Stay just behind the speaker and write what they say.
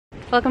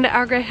Welcome to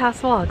Our Gray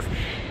House Vlogs.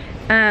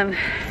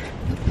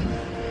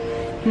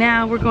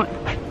 Now we're gonna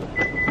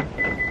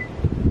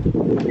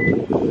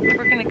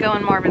go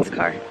in Marvin's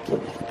car.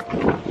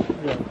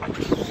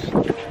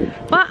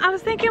 Well, I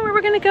was thinking we were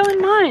gonna go in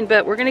mine,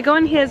 but we're gonna go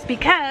in his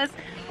because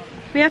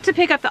we have to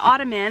pick up the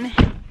ottoman,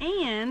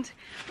 and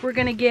we're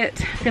gonna go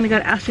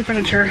to Ashley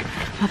Furniture,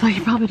 although he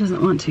probably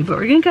doesn't want to, but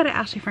we're gonna go to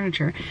Ashley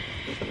Furniture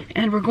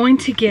and we're going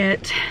to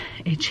get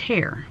a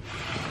chair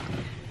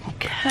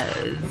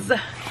because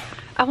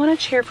I want a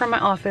chair for my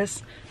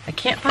office. I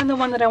can't find the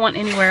one that I want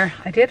anywhere.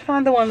 I did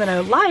find the one that I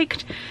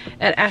liked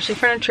at Ashley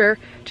Furniture.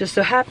 Just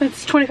so happens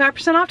it's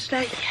 25% off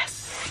today.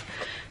 Yes.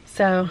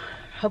 So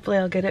hopefully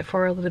I'll get it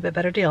for a little bit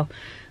better deal.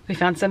 We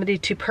found somebody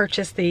to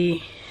purchase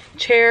the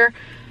chair,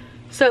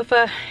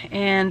 sofa,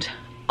 and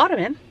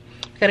ottoman.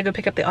 Gotta go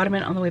pick up the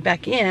ottoman on the way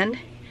back in.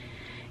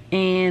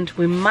 And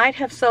we might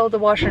have sold the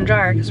washer and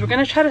dryer because we're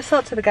gonna try to sell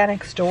it to the guy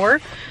next door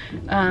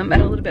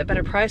at a little bit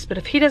better price. But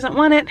if he doesn't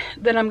want it,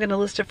 then I'm gonna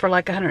list it for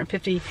like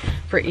 $150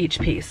 for each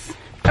piece.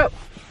 Oh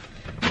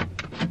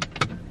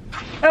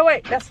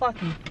wait, that's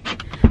locking.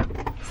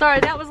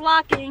 Sorry, that was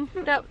locking.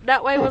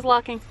 That way was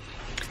locking.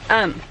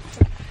 And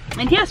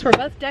yes, we're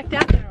both decked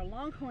out in our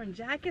Longhorn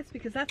jackets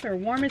because that's our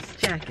warmest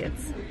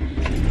jackets.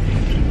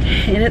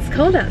 And it's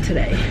cold out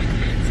today.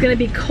 It's gonna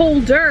be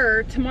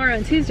colder tomorrow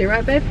and Tuesday,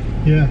 right babe?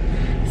 Yeah.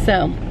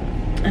 So,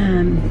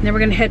 then we're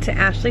gonna head to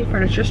Ashley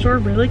Furniture Store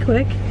really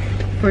quick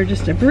for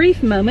just a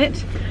brief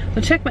moment.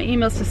 I'll check my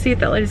emails to see if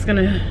that lady's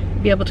gonna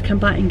be able to come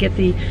by and get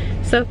the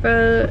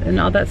sofa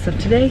and all that stuff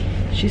today.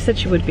 She said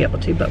she would be able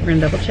to, but we're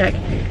gonna double check.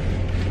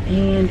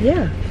 And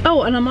yeah.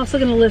 Oh, and I'm also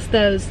gonna list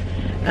those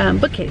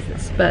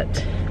bookcases.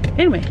 But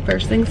anyway,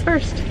 first things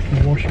first.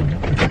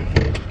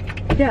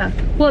 Yeah.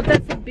 Well,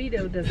 that's if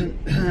Beto doesn't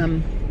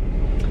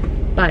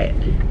buy it.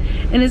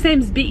 And his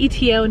name's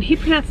B-E-T-O, and he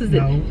pronounces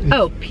it,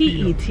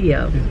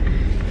 P-E-T-O.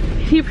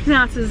 He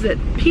pronounces it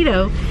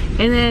Peto.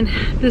 And then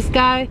this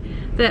guy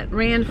that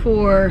ran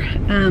for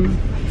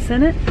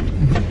Senate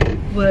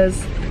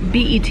was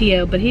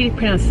B-E-T-O, but he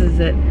pronounced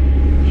it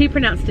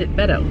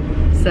Beto.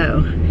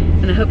 So,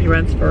 and I hope he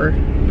runs for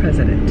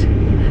president.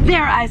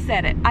 There, I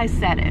said it. I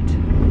said it.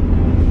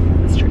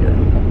 That's true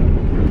though.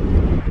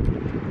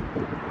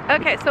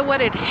 Okay, so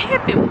what had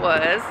happened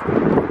was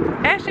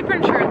Ashley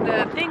Furniture,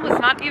 the thing was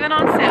not even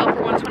on sale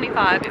for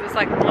 $125. It was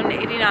like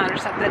 $189 or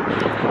something.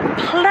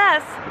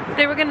 Plus,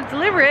 they were gonna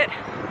deliver it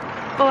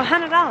for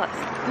 $100.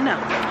 No,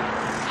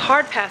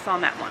 hard pass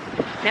on that one.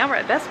 Now we're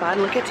at Best Buy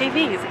to look at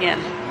TVs again.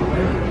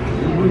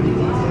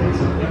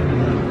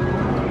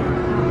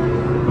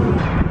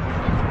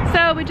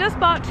 So we just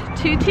bought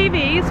 2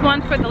 TVs,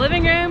 one for the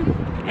living room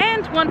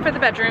and one for the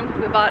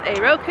bedroom. We bought a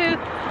Roku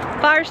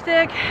Fire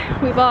Stick.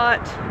 We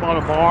bought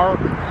a bar.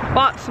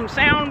 Bought some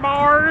sound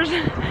bars.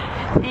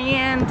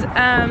 And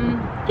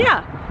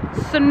yeah,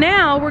 so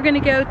now we're gonna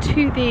go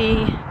to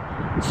the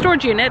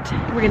storage unit.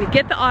 We're gonna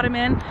get the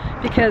ottoman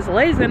because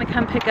Lay's gonna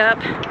come pick up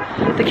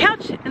the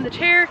couch and the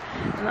chair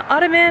and the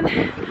ottoman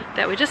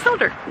that we just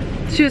sold her.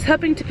 She was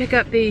hoping to pick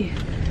up the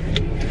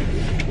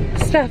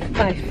stuff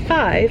by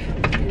 5,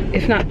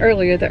 if not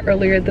earlier. The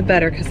earlier the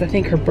better, because I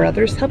think her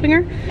brother's helping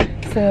her.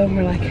 So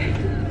we're like,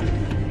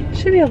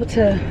 should be able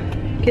to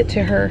get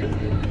to her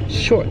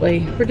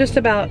shortly. We're just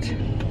about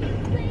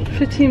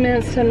 15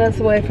 minutes, 10 minutes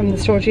away from the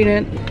storage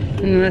unit, and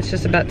then that's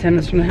just about 10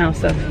 minutes from the house.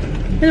 So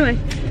anyway,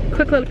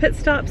 quick little pit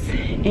stops,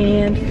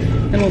 and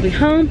then we'll be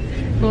home.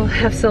 We'll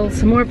have sold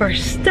some more of our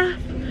stuff.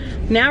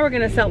 Now we're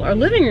gonna sell our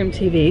living room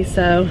TV,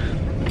 so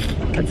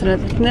that's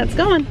another thing that's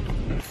going.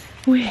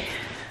 We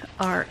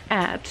are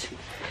at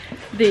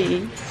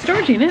the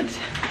storage unit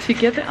to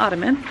get the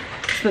ottoman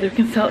so that we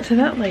can sell it to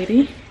that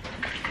lady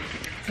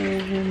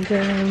and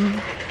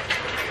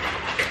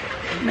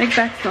make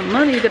back some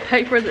money to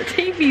pay for the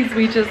TVs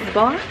we just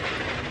bought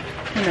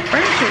and the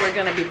furniture we're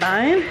gonna be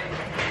buying.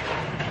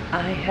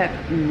 I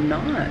have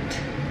not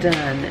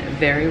done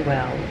very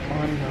well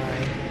on my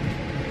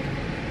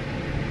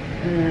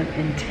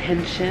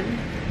intention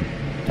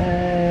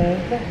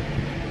of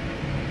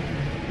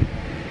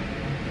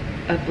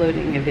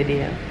uploading a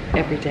video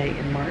every day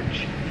in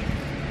March.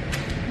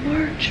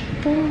 March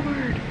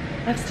forward.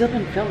 I've still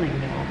been filming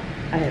now.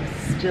 I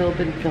have still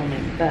been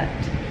filming, but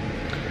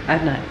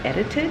I've not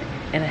edited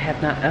and I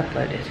have not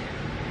uploaded.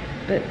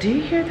 But do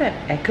you hear that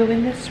echo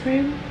in this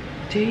room?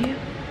 Do you?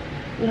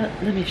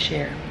 Let me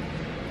share.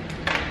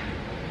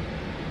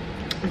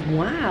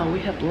 Wow, we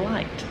have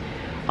light.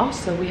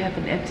 Also, we have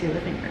an empty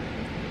living room.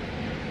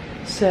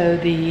 So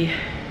the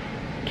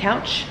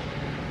couch,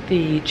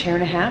 the chair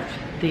and a half,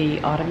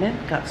 the ottoman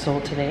got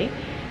sold today.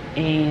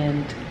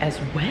 And as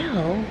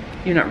well,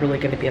 you're not really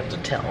gonna be able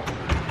to tell,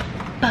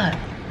 but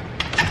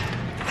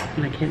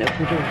I can't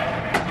open the door.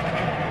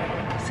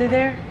 See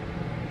there?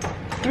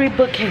 3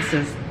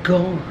 bookcases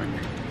gone.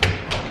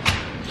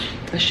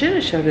 I should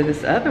have showed her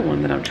this other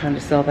one that I'm trying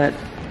to sell that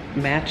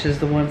matches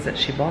the ones that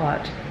she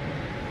bought.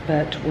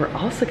 But we're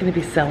also gonna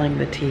be selling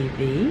the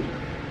TV.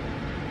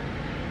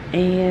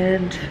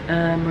 And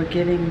we're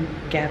getting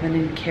Gavin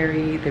and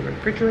Carrie the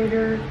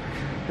refrigerator.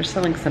 They're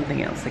selling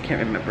something else, I can't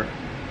remember.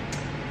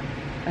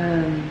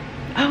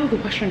 Oh, the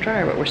washer and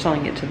dryer, but we're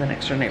selling it to the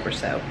next door neighbor,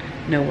 so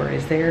no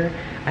worries there.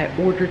 I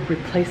ordered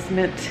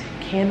replacement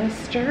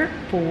canister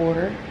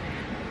for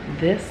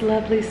this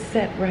lovely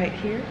set right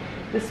here.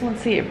 This one,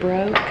 see, it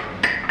broke.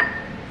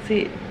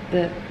 See,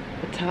 the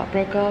top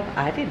broke off.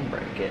 I didn't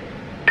break it.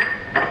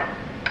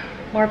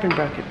 Marvin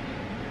broke it.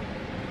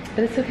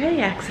 But it's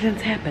okay,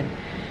 accidents happen.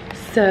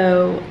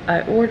 So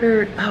I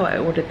ordered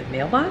the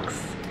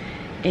mailbox,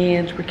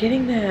 and we're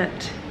getting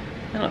that,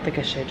 I don't think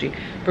I showed you,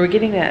 but we're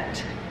getting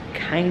that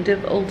kind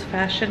of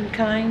old-fashioned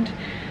kind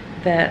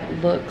that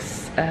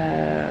looks,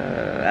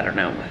 I don't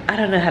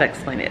know how to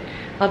explain it.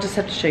 I'll just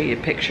have to show you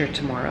a picture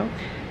tomorrow.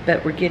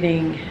 But we're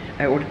getting,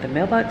 I ordered the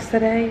mailbox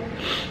today.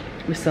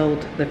 We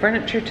sold the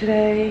furniture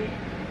today.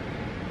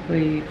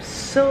 We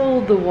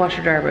sold the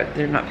washer dryer, but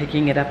they're not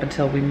picking it up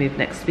until we move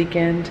next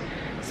weekend.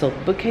 Sold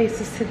the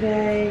bookcases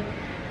today.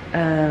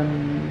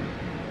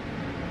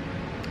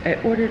 I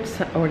ordered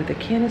the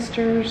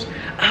canisters.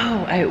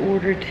 Oh, I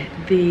ordered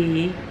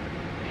the,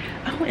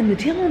 oh, and the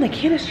deal on the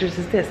canisters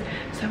is this.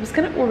 So I was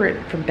gonna order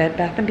it from Bed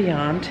Bath &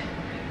 Beyond.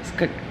 It's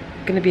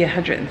gonna be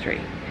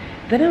 $103.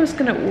 Then I was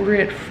gonna order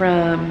it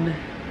from,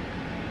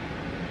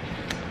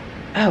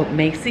 oh,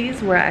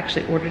 Macy's, where I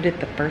actually ordered it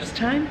the first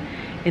time.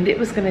 And it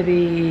was gonna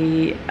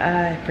be,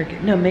 I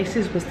forget, no,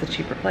 Macy's was the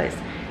cheaper place.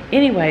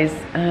 Anyways,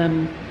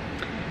 I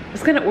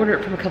was gonna order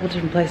it from a couple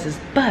different places,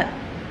 but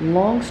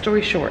long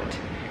story short,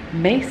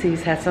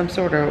 Macy's had some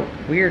sort of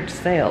weird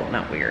sale,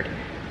 not weird,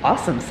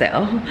 awesome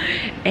sale,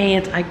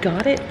 and I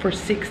got it for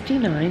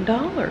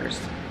 $69.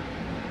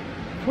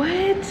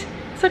 What?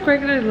 It's like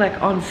regularly like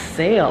on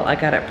sale. I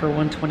got it for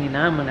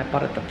 $129 when I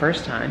bought it the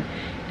first time,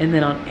 and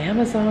then on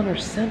Amazon or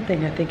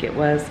something, I think it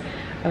was,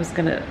 I was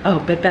gonna, oh,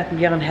 Bed Bath &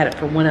 Beyond had it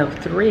for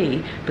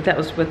 $103, but that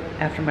was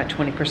after my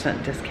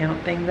 20%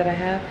 discount thing that I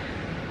have,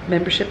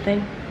 membership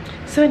thing.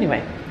 So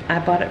anyway, I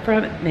bought it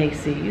from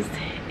Macy's,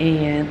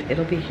 and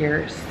it'll be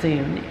here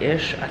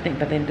soon-ish, I think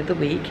by the end of the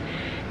week.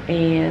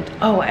 And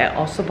oh, I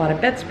also bought a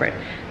bedspread,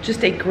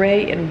 just a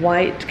gray and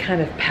white kind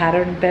of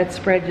patterned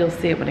bedspread. You'll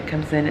see it when it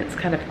comes in. It's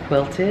kind of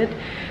quilted.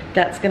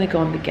 That's gonna go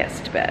on the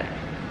guest bed.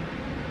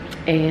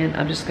 And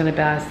I'm just gonna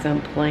buy some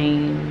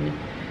plain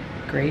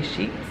gray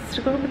sheets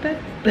to go on the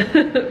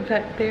bed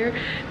back there.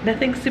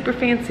 Nothing super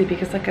fancy,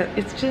 because like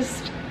it's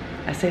just,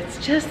 I say it's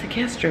just the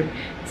guest room.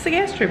 It's the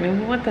guest room, and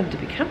we want them to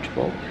be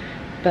comfortable,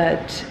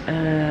 but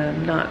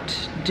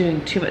not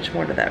doing too much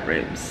more to that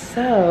room.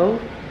 So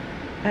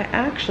I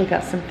actually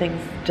got some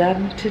things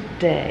done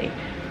today.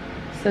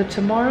 So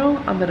tomorrow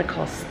I'm gonna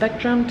call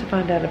Spectrum to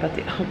find out about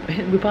the, oh,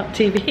 we bought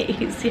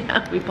TVs.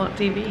 Yeah, we bought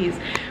TVs.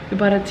 We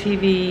bought a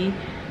TV,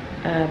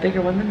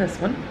 bigger one than this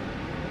one.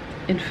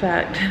 In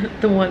fact,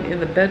 the one in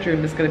the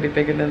bedroom is gonna be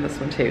bigger than this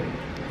one too.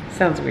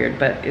 Sounds weird,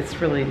 but it's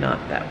really not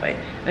that way.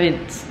 I mean,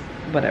 it's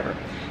whatever.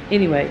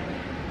 Anyway,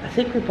 I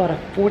think we bought a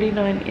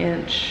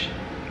 49-inch,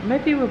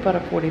 maybe we bought a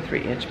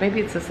 43-inch,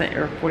 maybe it's the same,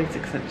 or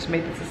 46-inch,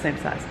 maybe it's the same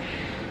size.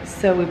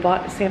 So we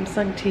bought a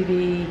Samsung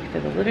TV for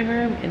the living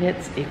room, and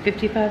it's a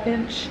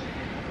 55-inch,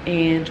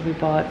 and we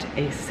bought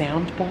a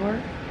sound bar,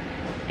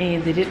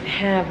 and they didn't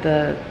have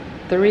the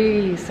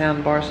 3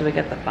 sound bars, so we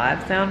got the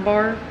 5 sound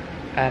bar.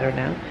 I don't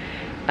know,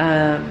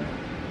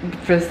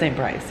 for the same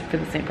price,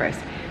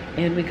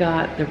 and we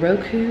got the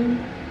Roku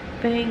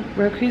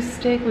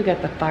stick, we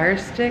got the Fire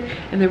Stick,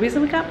 and the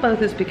reason we got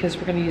both is because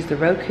we're going to use the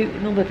Roku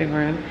in the living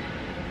room,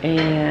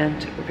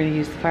 and we're going to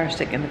use the Fire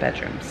Stick in the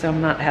bedroom. So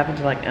I'm not having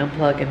to like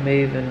unplug and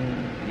move,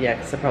 and yeah,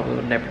 because I probably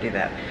would never do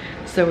that.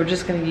 So we're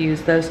just going to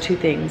use those 2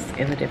 things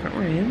in the different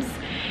rooms.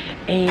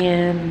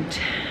 And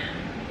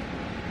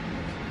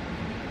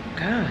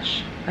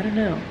gosh, I don't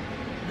know.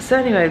 So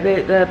anyway,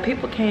 the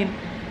people came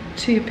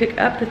to pick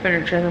up the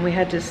furniture, and then we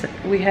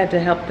had to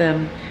help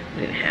them.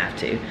 We didn't have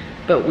to,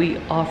 but we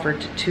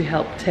offered to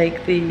help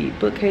take the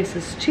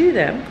bookcases to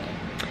them.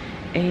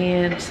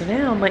 And so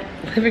now my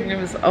living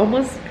room is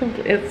almost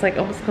complete. It's like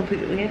almost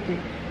completely empty.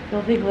 The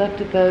only thing left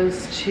of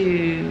those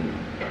 2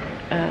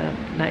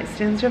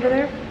 nightstands over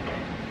there.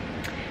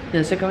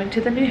 Those are going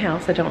to the new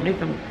house. I don't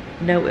even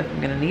know if I'm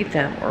going to need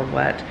them or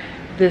what.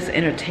 This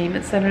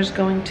entertainment center is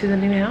going to the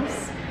new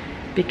house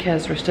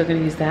because we're still going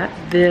to use that.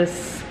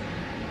 This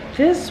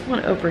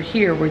one over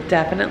here we're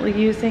definitely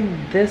using.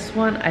 This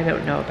one I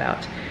don't know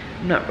about.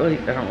 I don't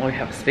really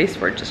have a space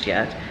for it just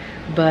yet.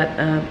 But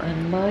I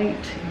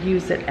might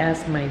use it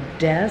as my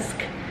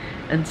desk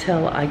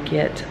until I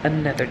get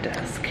another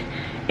desk.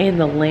 And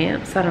the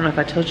lamps, I don't know if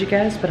I told you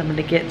guys, but I'm going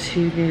to get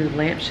 2 new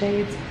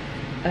lampshades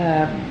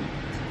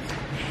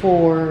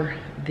for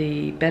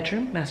the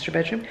bedroom, master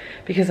bedroom,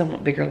 because I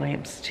want bigger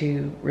lamps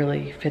to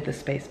really fit the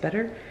space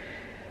better.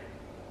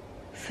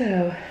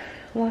 So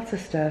lots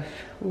of stuff,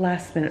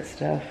 last minute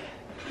stuff.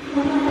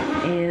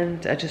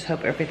 And I just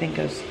hope everything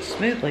goes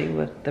smoothly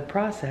with the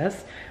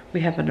process.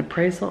 We have an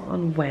appraisal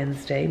on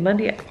Wednesday.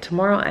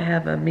 Tomorrow I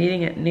have a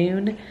meeting at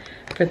noon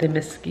for the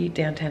Mesquite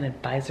Downtown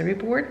Advisory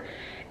Board.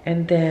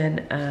 And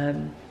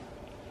then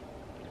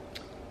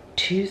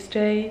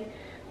Tuesday,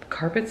 the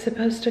carpet's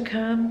supposed to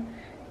come.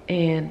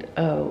 And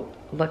oh,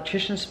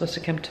 electrician's supposed to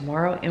come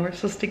tomorrow, and we're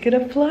supposed to get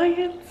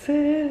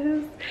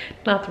appliances.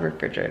 Not the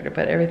refrigerator,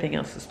 but everything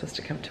else is supposed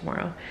to come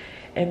tomorrow.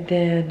 And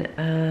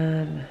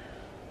then,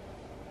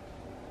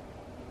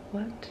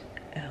 what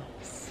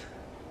else?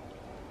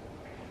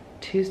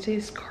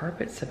 Tuesday's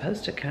carpet's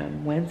supposed to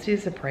come.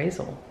 Wednesday's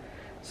appraisal.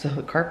 So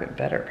the carpet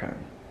better come.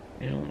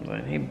 You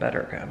know, he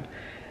better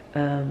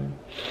come.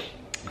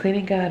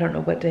 Cleaning guy, I don't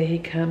know what day he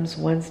comes.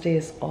 Wednesday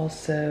is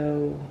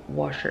also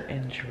washer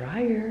and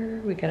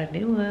dryer. We got a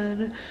new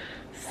one.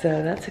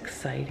 So that's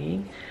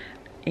exciting.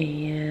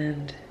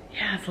 And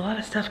yeah, there's a lot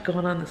of stuff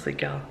going on this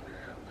week, y'all.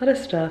 A lot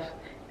of stuff.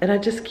 And I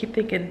just keep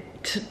thinking,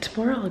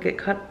 tomorrow I'll get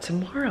caught.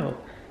 Tomorrow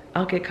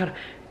I'll get caught up.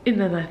 And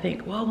then I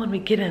think, well, when we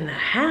get in the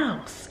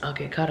house, I'll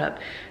get caught up.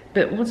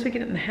 But once we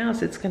get in the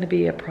house, it's going to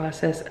be a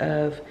process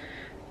of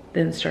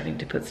then starting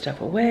to put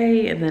stuff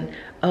away, and then,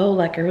 oh,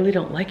 like I really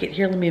don't like it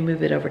here, let me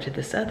move it over to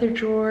this other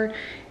drawer.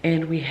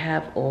 And we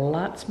have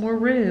lots more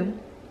room,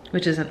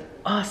 which is an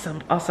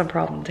awesome, awesome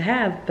problem to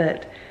have,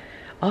 but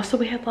also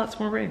we have lots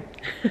more room.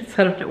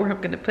 So I don't know where I'm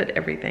gonna put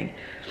everything.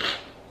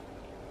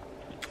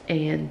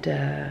 And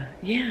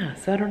yeah,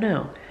 so I don't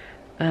know.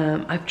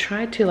 I've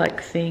tried to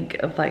like think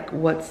of like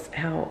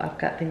how I've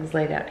got things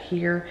laid out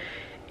here,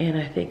 and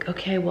I think,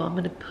 okay, well, I'm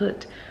gonna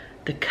put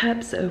the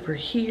cups over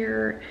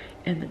here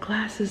and the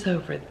glasses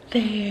over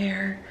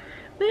there.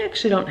 We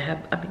actually don't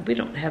have, I mean, we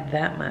don't have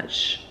that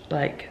much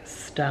like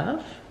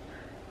stuff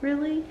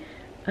really,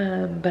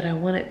 but I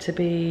want it to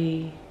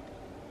be,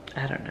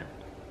 I don't know.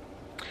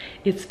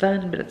 It's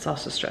fun, but it's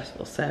also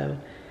stressful. So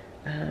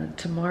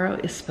tomorrow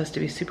is supposed to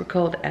be super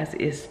cold, as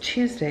is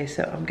Tuesday.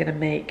 So I'm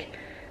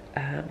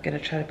gonna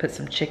try to put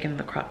some chicken in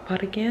the crock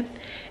pot again,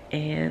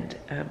 and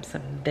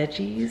some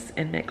veggies,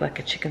 and make like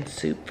a chicken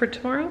soup for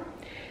tomorrow.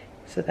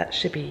 So that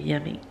should be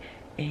yummy.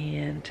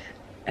 And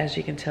as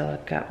you can tell,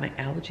 I've got my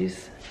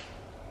allergies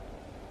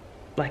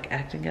like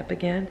acting up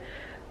again.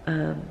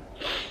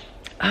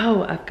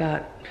 I've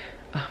got,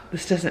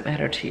 this doesn't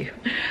matter to you.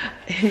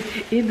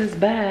 In this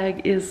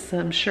bag is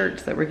some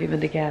shirts that were given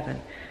to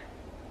Gavin.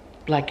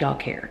 Like y'all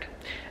cared.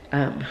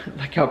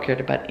 Like y'all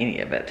cared about any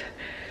of it.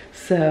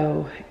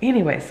 So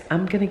anyways,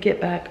 I'm gonna get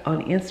back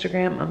on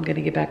Instagram. I'm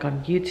gonna get back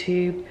on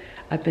YouTube.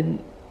 I've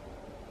been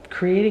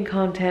creating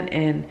content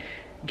and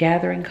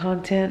gathering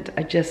content.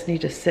 I just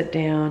need to sit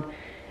down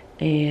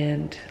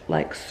and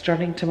like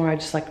starting tomorrow, I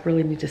just like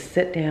really need to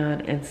sit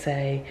down and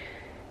say,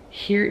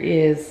 here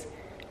is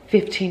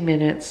 15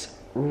 minutes,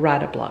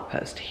 write a blog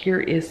post.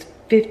 Here is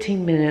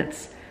 15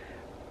 minutes,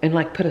 and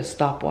like put a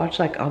stopwatch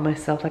like on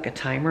myself, like a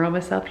timer on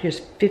myself. Here's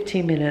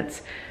 15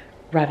 minutes,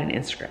 write an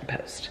Instagram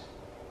post.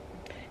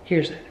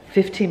 Here's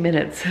 15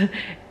 minutes,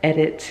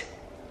 edit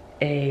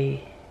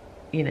a,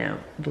 you know,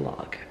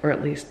 vlog, or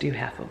at least do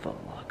half of a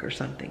vlog or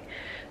something.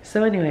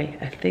 So anyway,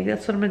 I think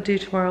that's what I'm gonna do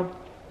tomorrow.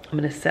 I'm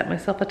gonna set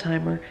myself a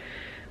timer.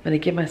 I'm gonna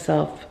give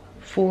myself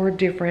 4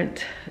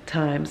 different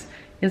times,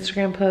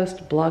 Instagram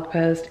post, blog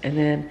post, and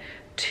then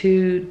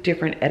 2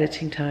 different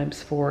editing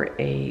times for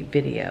a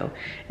video.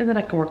 And then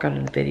I can work on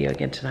a video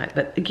again tonight.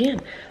 But again,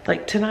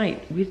 like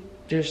tonight,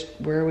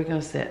 where are we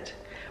gonna sit?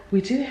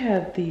 We do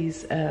have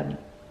these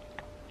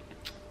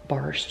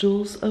bar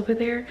stools over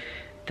there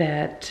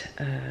that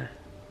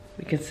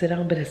we can sit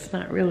on, but it's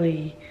not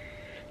really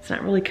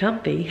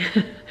comfy.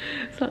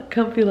 It's not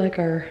comfy like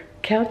our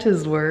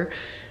couches were.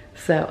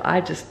 So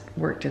I just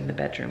worked in the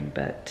bedroom,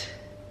 but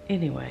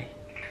anyway.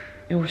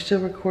 And we're still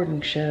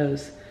recording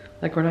shows.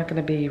 Like, we're not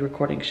gonna be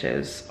recording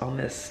shows on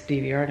this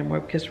DVR anymore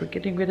because we're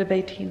getting rid of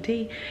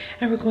AT&T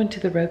and we're going to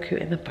the Roku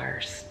and the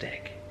Fire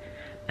Stick.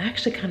 I'm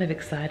actually kind of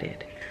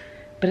excited,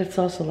 but it's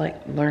also like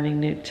learning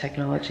new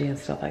technology and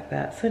stuff like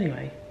that. So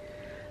anyway,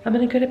 I'm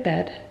gonna go to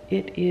bed.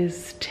 It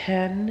is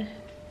 10.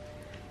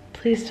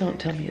 Please don't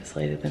tell me it's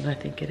later than I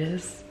think it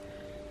is.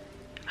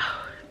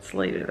 Oh, it's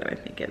later than I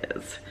think it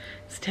is.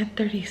 It's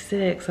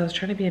 10:36. I was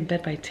trying to be in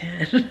bed by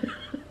 10.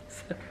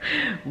 So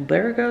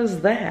there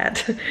goes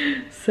that.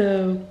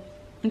 So,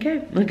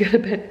 okay, I'll go to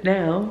bed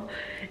now.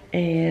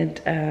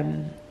 And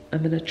I'm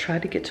gonna try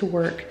to get to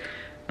work.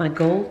 My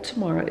goal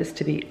tomorrow is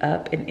to be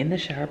up and in the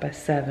shower by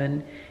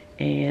 7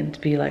 and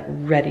be like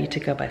ready to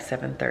go by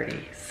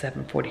 7:30,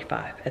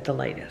 7:45 at the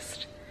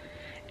latest.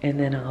 And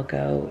then I'll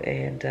go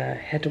and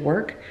head to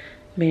work.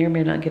 May or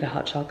may not get a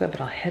hot chocolate,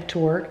 but I'll head to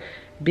work,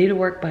 be to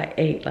work by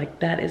 8. Like,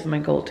 that is my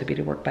goal, to be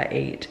to work by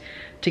 8,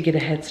 to get a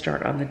head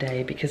start on the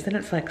day, because then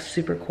it's like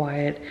super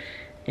quiet.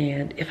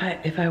 And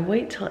if I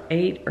wait till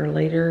 8 or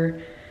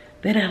later,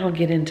 then I don't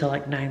get into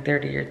like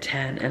 9:30 or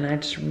 10, and I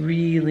just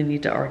really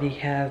need to already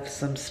have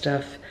some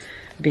stuff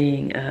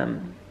being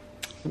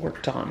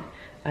worked on.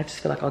 I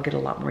just feel like I'll get a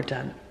lot more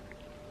done.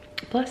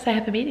 Plus, I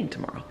have a meeting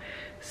tomorrow,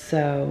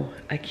 so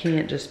I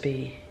can't just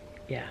be,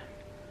 yeah.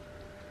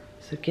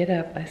 So get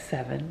up by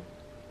 7,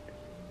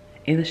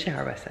 in the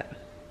shower by 7.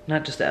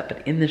 Not just up,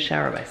 but in the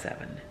shower by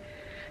 7.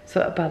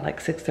 So up by like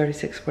 6:30,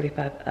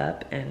 6:45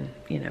 up, and,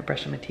 you know,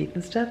 brushing my teeth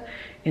and stuff.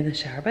 In the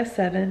shower by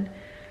 7,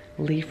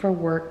 leave for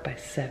work by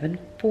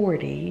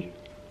 7:40.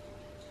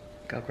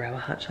 Go grab a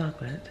hot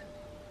chocolate,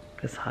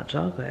 because hot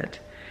chocolate.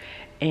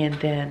 and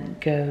then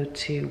go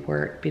to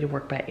work, be to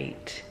work by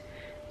 8.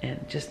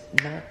 And just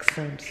knock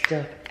some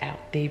stuff out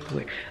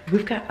everywhere.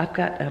 I've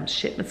got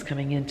shipments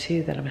coming in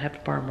too that I'm gonna have to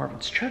borrow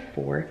Marvin's truck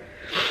for,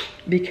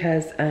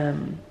 because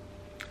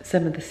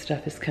some of the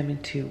stuff is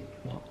coming to,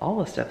 well, all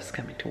the stuff is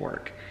coming to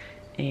work.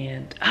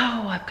 And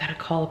oh, I've got a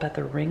call about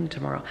the ring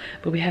tomorrow,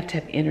 but we have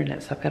to have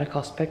internet, so I've got to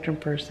call Spectrum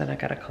first, then I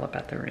got to call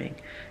about the ring,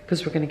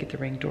 because we're gonna get the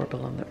Ring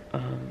doorbell on the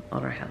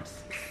on our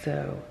house.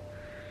 So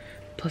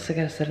plus I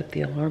got to set up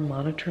the alarm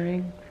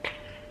monitoring.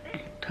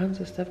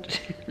 Tons of stuff to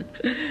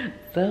do.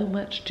 So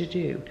much to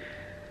do.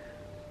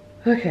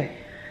 Okay.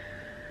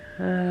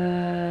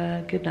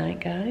 Good night,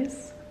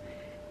 guys.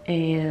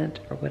 And,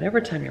 or whatever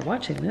time you're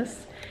watching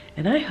this.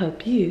 And I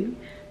hope you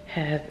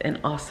have an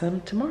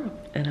awesome tomorrow.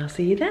 And I'll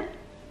see you then.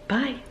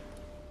 Bye.